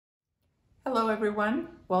Hello everyone,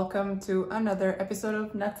 welcome to another episode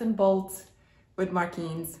of Nuts and Bolts with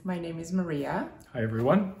Marquines. My name is Maria. Hi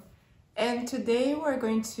everyone. And today we're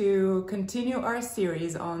going to continue our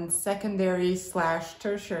series on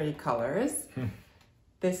secondary/tertiary colors.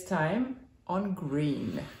 This time on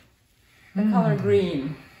green. The color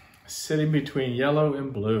green. Sitting between yellow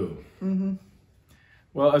and blue.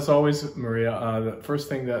 Well, as always, Maria, the first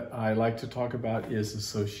thing that I like to talk about is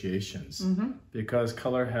associations. Because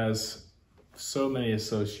color has so many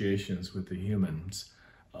associations with the humans,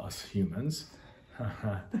 us humans.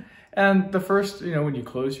 And the first, when you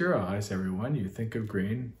close your eyes, everyone, you think of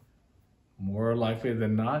green, more likely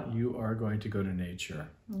than not, you are going to go to nature.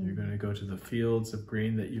 You're going to go to the fields of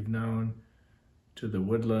green that you've known, to the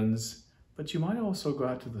woodlands, but you might also go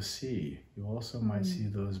out to the sea. You also might see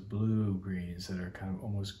those blue greens that are kind of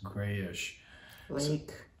almost grayish.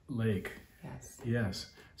 Lake. Yes. Yes.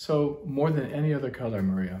 So more than any other color,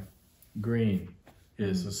 Maria, green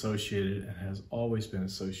is associated and has always been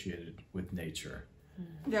associated with nature.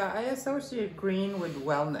 Yeah, I associate green with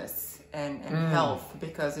wellness and health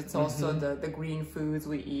because it's also the green foods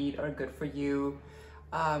we eat are good for you.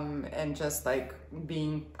 And just like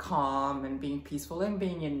being calm and being peaceful and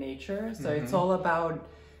being in nature. So it's all about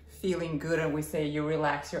feeling good. And we say you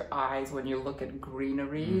relax your eyes when you look at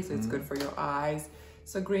greenery. So it's good for your eyes.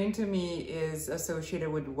 So green to me is associated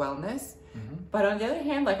with wellness. But on the other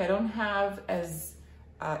hand, like I don't have as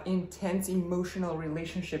intense emotional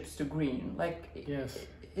relationships to green. Like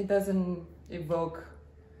it doesn't evoke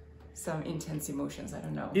some intense emotions. I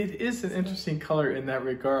don't know. It is an interesting color in that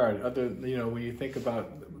regard. When you think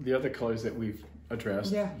about the other colors that we've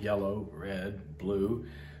addressed, yellow, red, blue,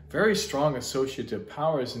 very strong associative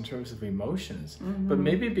powers in terms of emotions. But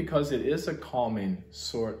maybe because it is a calming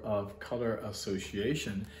sort of color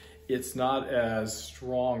association, it's not as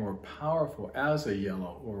strong or powerful as a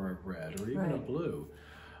yellow or a red or even a blue.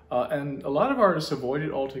 And a lot of artists avoid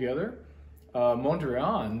it altogether.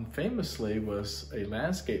 Mondrian famously was a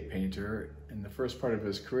landscape painter in the first part of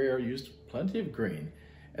his career, used plenty of green.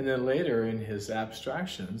 And then later in his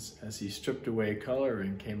abstractions, as he stripped away color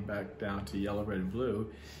and came back down to yellow, red, and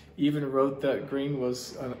blue, even wrote that green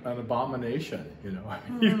was an abomination,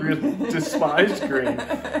 He really despised green.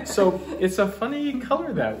 So it's a funny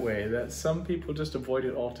color that way, that some people just avoid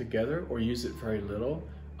it altogether or use it very little.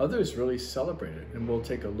 Others really celebrate it, and we'll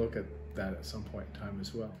take a look at that at some point in time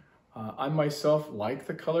as well. I myself like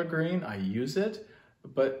the color green. I use it,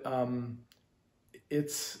 but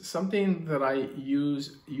it's something that I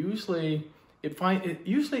use. Usually, it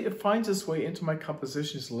finds its way into my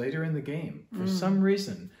compositions later in the game. For some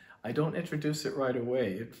reason, I don't introduce it right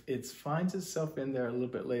away. It finds itself in there a little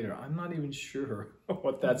bit later. I'm not even sure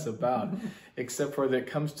what that's about, except for that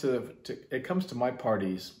it comes to my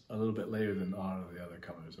parties a little bit later than a lot of the other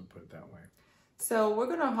colors. I'll put it that way. So we're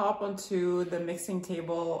going to hop onto the mixing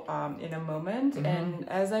table in a moment. And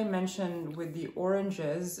as I mentioned with the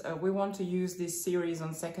oranges, we want to use this series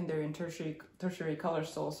on secondary and tertiary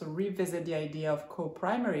colors to also revisit the idea of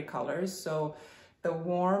co-primary colors. So the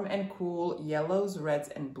warm and cool yellows, reds,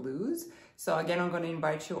 and blues. So again, I'm going to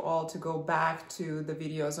invite you all to go back to the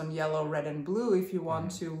videos on yellow, red, and blue if you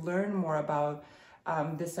want to learn more about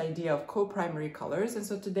this idea of co-primary colors. And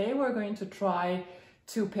so today we're going to try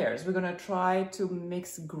two pairs. We're going to try to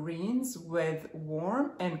mix greens with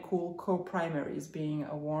warm and cool co-primaries, being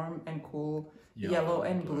a warm and cool yellow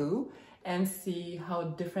and blue, and see how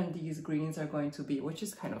different these greens are going to be, which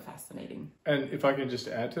is kind of fascinating. And if I can just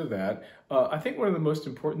add to that, I think one of the most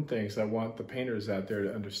important things I want the painters out there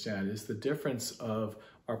to understand is the difference of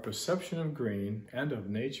our perception of green and of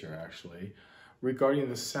nature, actually, regarding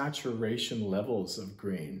the saturation levels of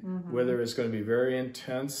green, whether it's going to be very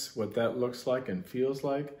intense, what that looks like and feels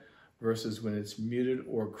like, versus when it's muted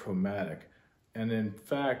or chromatic. And in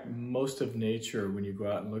fact, most of nature, when you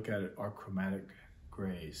go out and look at it, are chromatic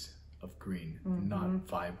grays of green, not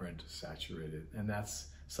vibrant, saturated. And that's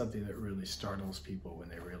something that really startles people when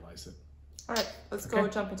they realize it. All right, let's go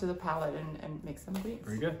jump into the palette and mix some greens.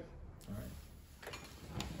 Very good. All right.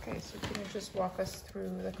 Okay, so can you just walk us through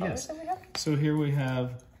the colors that we have? So here we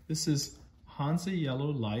have, this is Hansa Yellow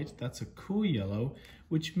Light. That's a cool yellow,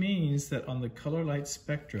 which means that on the color light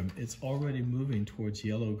spectrum, it's already moving towards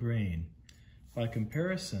yellow-green. By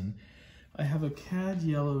comparison, I have a Cad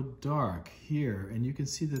Yellow Dark here, and you can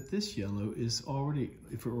see that this yellow is already,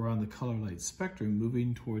 if it were on the color light spectrum,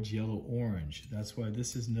 moving towards yellow-orange. That's why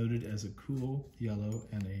this is noted as a cool yellow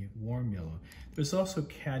and a warm yellow. There's also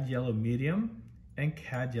Cad Yellow Medium and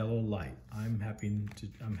Cad Yellow Light. I'm happening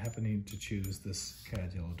to choose this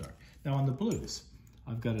Cad Yellow Dark. Now on the blues,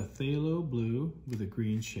 I've got a phthalo blue with a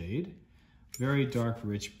green shade, very dark,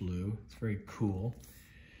 rich blue. It's very cool.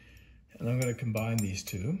 And I'm going to combine these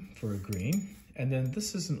two for a green. And then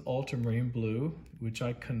this is an ultramarine blue, which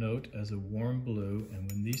I connote as a warm blue. And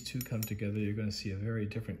when these two come together, you're going to see a very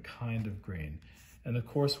different kind of green. And of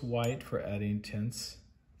course, white for adding tints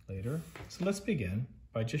later. So let's begin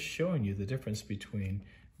by just showing you the difference between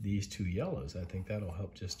these two yellows. I think that'll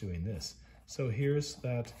help just doing this. So here's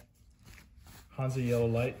that Hansa yellow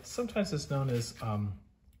light. Sometimes it's known as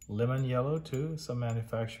lemon yellow too. Some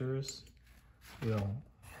manufacturers will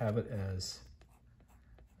have it as,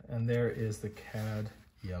 and there is the cad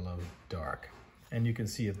yellow dark. And you can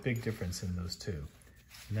see a big difference in those two.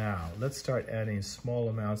 Now, let's start adding small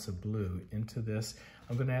amounts of blue into this.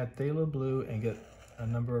 I'm going to add phthalo blue and get a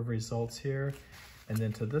number of results here. And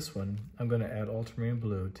then to this one, I'm going to add ultramarine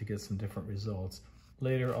blue to get some different results.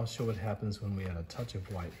 Later, I'll show what happens when we add a touch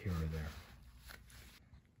of white here or there.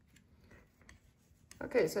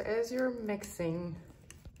 Okay, so as you're mixing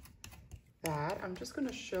that, I'm just going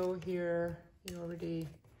to show here, you already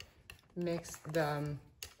mixed the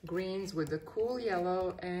greens with the cool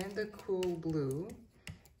yellow and the cool blue.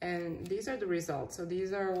 And these are the results. So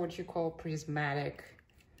these are what you call prismatic.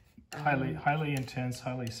 Highly intense,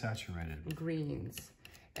 highly saturated. Greens.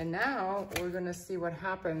 And now we're gonna see what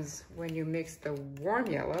happens when you mix the warm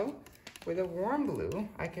yellow with a warm blue.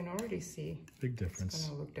 I can already see. Big difference. It's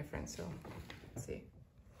gonna look different, so let's see.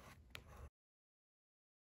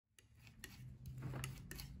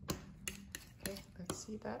 Okay, let's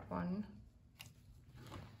see that one.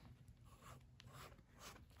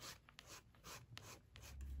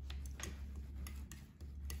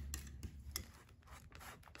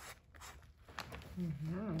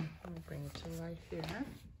 I'll bring it to life here.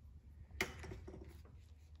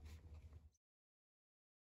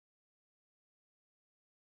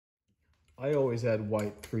 I always add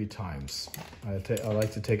white 3 times. I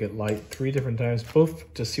like to take it light 3 different times,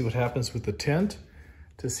 both to see what happens with the tint,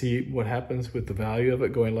 to see what happens with the value of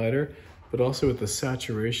it going lighter, but also with the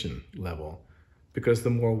saturation level. Because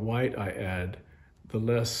the more white I add, the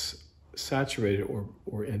less saturated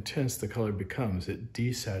or intense the color becomes. It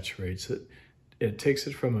desaturates it. It takes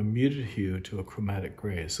it from a muted hue to a chromatic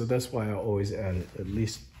gray. So that's why I always add it at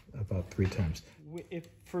least about 3 times.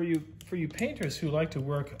 For you painters who like to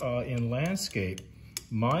work in landscape,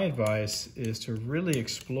 my advice is to really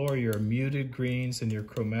explore your muted greens and your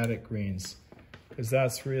chromatic greens. Because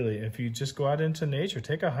that's really, if you just go out into nature,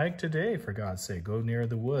 take a hike today, for God's sake, go near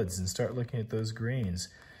the woods and start looking at those greens.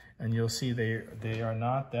 And you'll see they are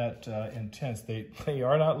not that intense. They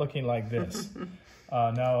are not looking like this.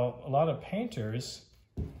 Now, a lot of painters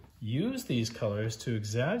use these colors to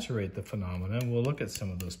exaggerate the phenomenon. We'll look at some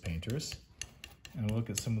of those painters and we'll look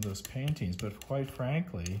at some of those paintings, but quite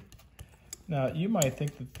frankly, now you might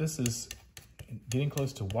think that this is getting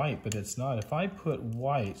close to white, but it's not. If I put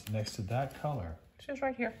white next to that color. She's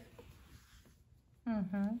right here.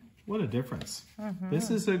 What a difference. This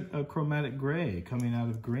is a chromatic gray coming out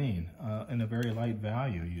of green in a very light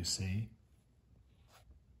value, you see.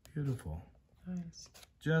 Beautiful. Nice.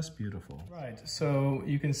 Just beautiful. Right, so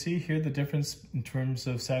you can see here the difference in terms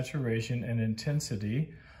of saturation and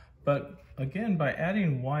intensity. But again, by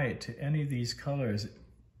adding white to any of these colors,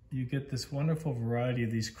 you get this wonderful variety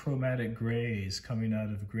of these chromatic grays coming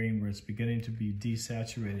out of green where it's beginning to be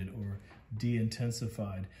desaturated or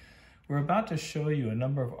de-intensified. We're about to show you a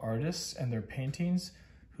number of artists and their paintings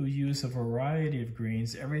who use a variety of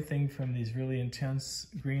greens, everything from these really intense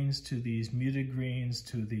greens to these muted greens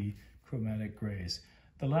to the chromatic grays.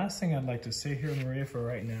 The last thing I'd like to say here, Maria, for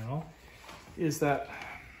right now, is that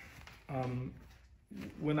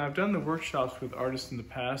when I've done the workshops with artists in the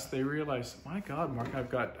past, they realize, my God, Mark, I've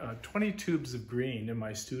got 20 tubes of green in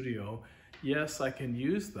my studio. Yes, I can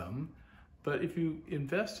use them, but if you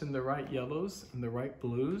invest in the right yellows and the right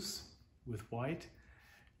blues with white,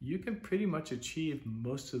 you can pretty much achieve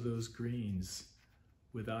most of those greens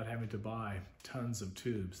without having to buy tons of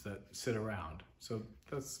tubes that sit around. So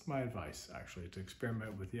that's my advice, actually, to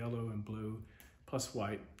experiment with yellow and blue plus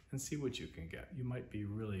white and see what you can get. You might be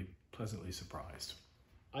really pleasantly surprised.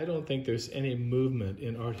 I don't think there's any movement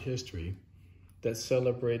in art history that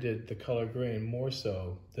celebrated the color green more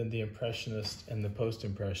so than the Impressionists and the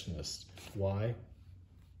Post-Impressionists. Why?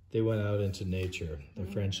 They went out into nature, the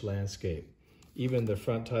French landscape. Even the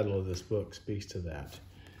front title of this book speaks to that.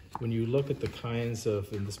 When you look at the kinds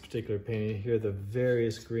of, in this particular painting here, the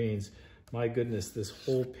various greens, my goodness, this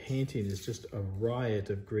whole painting is just a riot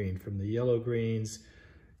of green, from the yellow greens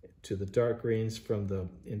to the dark greens, from the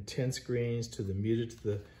intense greens to the muted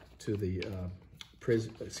to the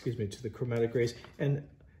chromatic grays. And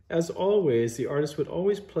as always, the artist would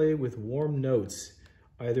always play with warm notes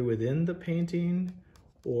either within the painting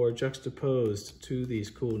or juxtaposed to these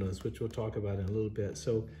cool notes, which we'll talk about in a little bit.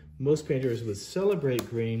 So most painters would celebrate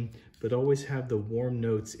green, but always have the warm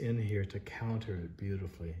notes in here to counter it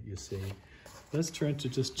beautifully, you see. Let's turn to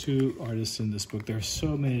just two artists in this book. There are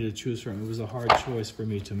so many to choose from. It was a hard choice for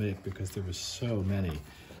me to make because there were so many.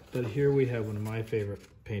 But here we have one of my favorite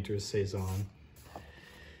painters, Cezanne.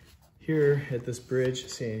 Here at this bridge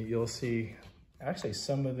scene, you'll see actually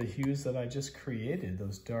some of the hues that I just created,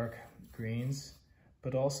 those dark greens,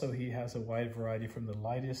 but also he has a wide variety from the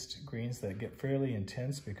lightest greens that get fairly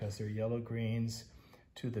intense because they're yellow greens,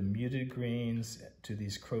 to the muted greens, to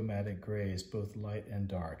these chromatic grays, both light and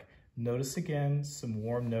dark. Notice again some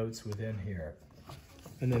warm notes within here.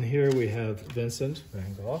 And then here we have Vincent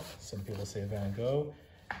van Gogh. Some people say Van Gogh.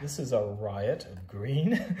 This is a riot of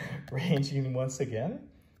green, ranging once again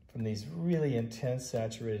from these really intense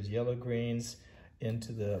saturated yellow greens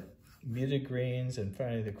into the muted greens and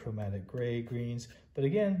finally the chromatic gray greens. But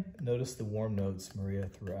again, notice the warm notes, Maria,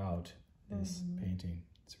 throughout this painting.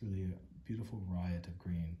 It's really a beautiful riot of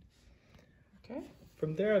green. Okay.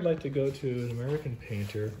 From there, I'd like to go to an American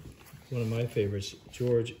painter, one of my favorites,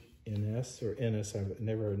 George Ennis, or Ennis. I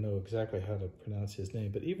never know exactly how to pronounce his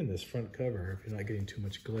name, but even this front cover, if you're not getting too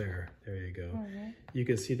much glare, there you go. You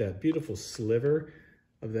can see that beautiful sliver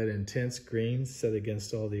of that intense green set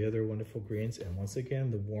against all the other wonderful greens. And once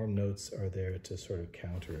again, the warm notes are there to sort of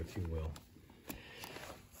counter, if you will.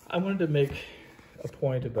 I wanted to make a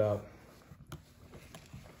point about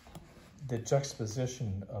the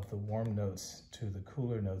juxtaposition of the warm notes to the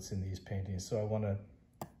cooler notes in these paintings. So I want to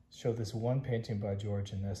show this one painting by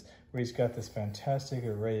George Ennis where he's got this fantastic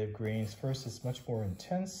array of greens. First, it's much more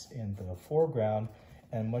intense in the foreground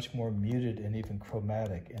and much more muted and even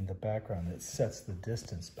chromatic in the background. It sets the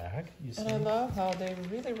distance back, you see. And I love how they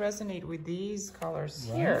really resonate with these colors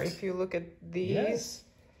here. If you look at these,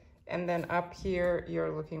 and then up here,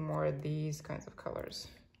 you're looking more at these kinds of colors.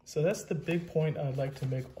 So that's the big point I'd like to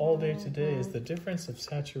make all day today, is the difference of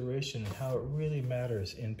saturation and how it really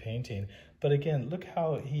matters in painting. But again, look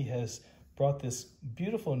how he has brought this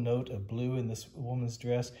beautiful note of blue in this woman's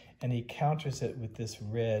dress, and he counters it with this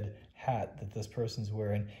red hat that this person's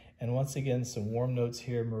wearing. And once again, some warm notes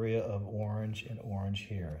here, Maria, of orange and orange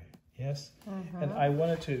here. Yes? And I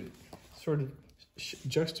wanted to sort of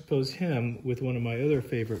juxtapose him with one of my other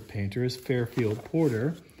favorite painters, Fairfield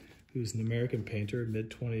Porter, who's an American painter, mid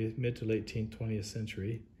to late 20th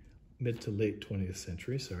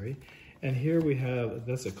century, sorry. And here we have,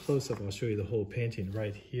 that's a close-up, I'll show you the whole painting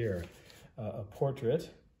right here, a portrait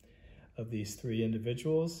of these three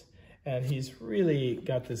individuals. And he's really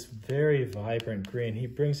got this very vibrant green. He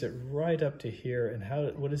brings it right up to here. And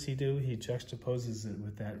what does he do? He juxtaposes it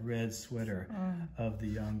with that red sweater of the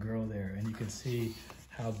young girl there. And you can see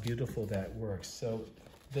how beautiful that works. So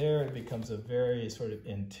there it becomes a very sort of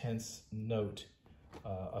intense note,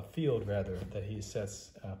 a field rather, that he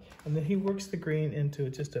sets. And then he works the green into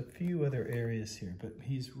just a few other areas here, but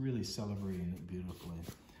he's really celebrating it beautifully.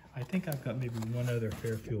 I think I've got maybe one other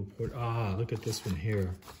Fairfield portrait. Ah, look at this one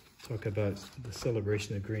here. Talk about the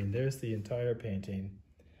celebration of green. There's the entire painting.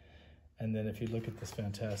 And then if you look at this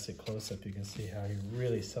fantastic close-up, you can see how he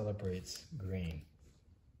really celebrates green.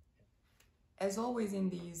 As always in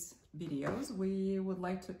these videos, we would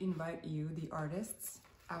like to invite you, the artists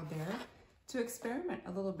out there, to experiment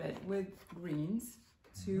a little bit with greens,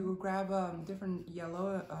 to grab different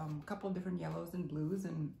yellow, couple of different yellows and blues,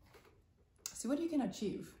 and see what you can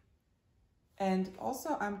achieve. And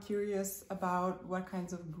also, I'm curious about what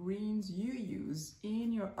kinds of greens you use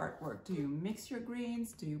in your artwork. Do you mix your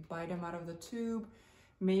greens? Do you buy them out of the tube?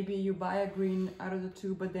 Maybe you buy a green out of the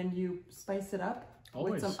tube, but then you spice it up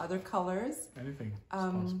with some other colors. Anything is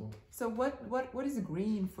possible. So what is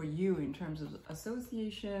green for you in terms of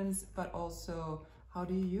associations, but also how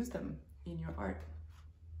do you use them in your art?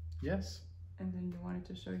 Yes. And then you wanted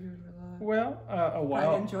to show your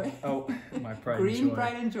pride and joy. Oh, my pride Green and joy.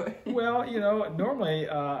 Pride and joy. Well, you know, normally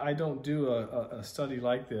I don't do a study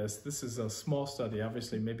like this. This is a small study.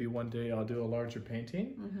 Obviously, maybe one day I'll do a larger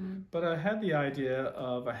painting. But I had the idea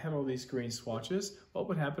of, I had all these green swatches. What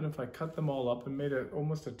would happen if I cut them all up and made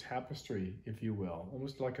almost a tapestry, if you will,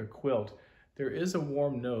 almost like a quilt? There is a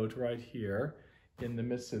warm note right here in the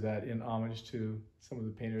midst of that, in homage to some of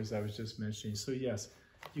the painters I was just mentioning. So yes,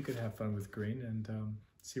 you could have fun with green and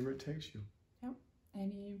see where it takes you. Yep.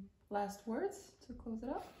 Any last words to close it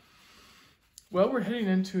up? Well, we're heading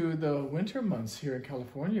into the winter months here in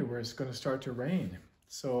California where it's going to start to rain.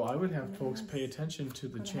 So I would have folks pay attention to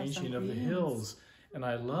the changing of the hills. And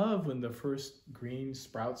I love when the first green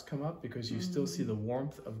sprouts come up because you still see the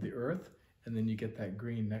warmth of the earth and then you get that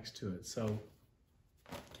green next to it. So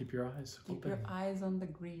Keep your eyes open. Keep your eyes on the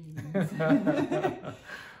greens.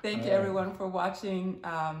 Thank you everyone for watching.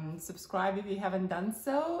 Subscribe if you haven't done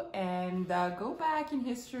so, and go back in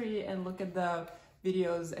history and look at the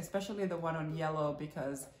videos, especially the one on yellow,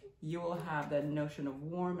 because you will have that notion of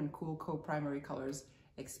warm and cool co-primary colors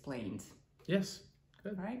explained. Yes,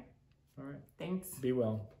 good. All right. All right. Thanks. Be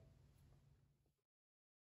well.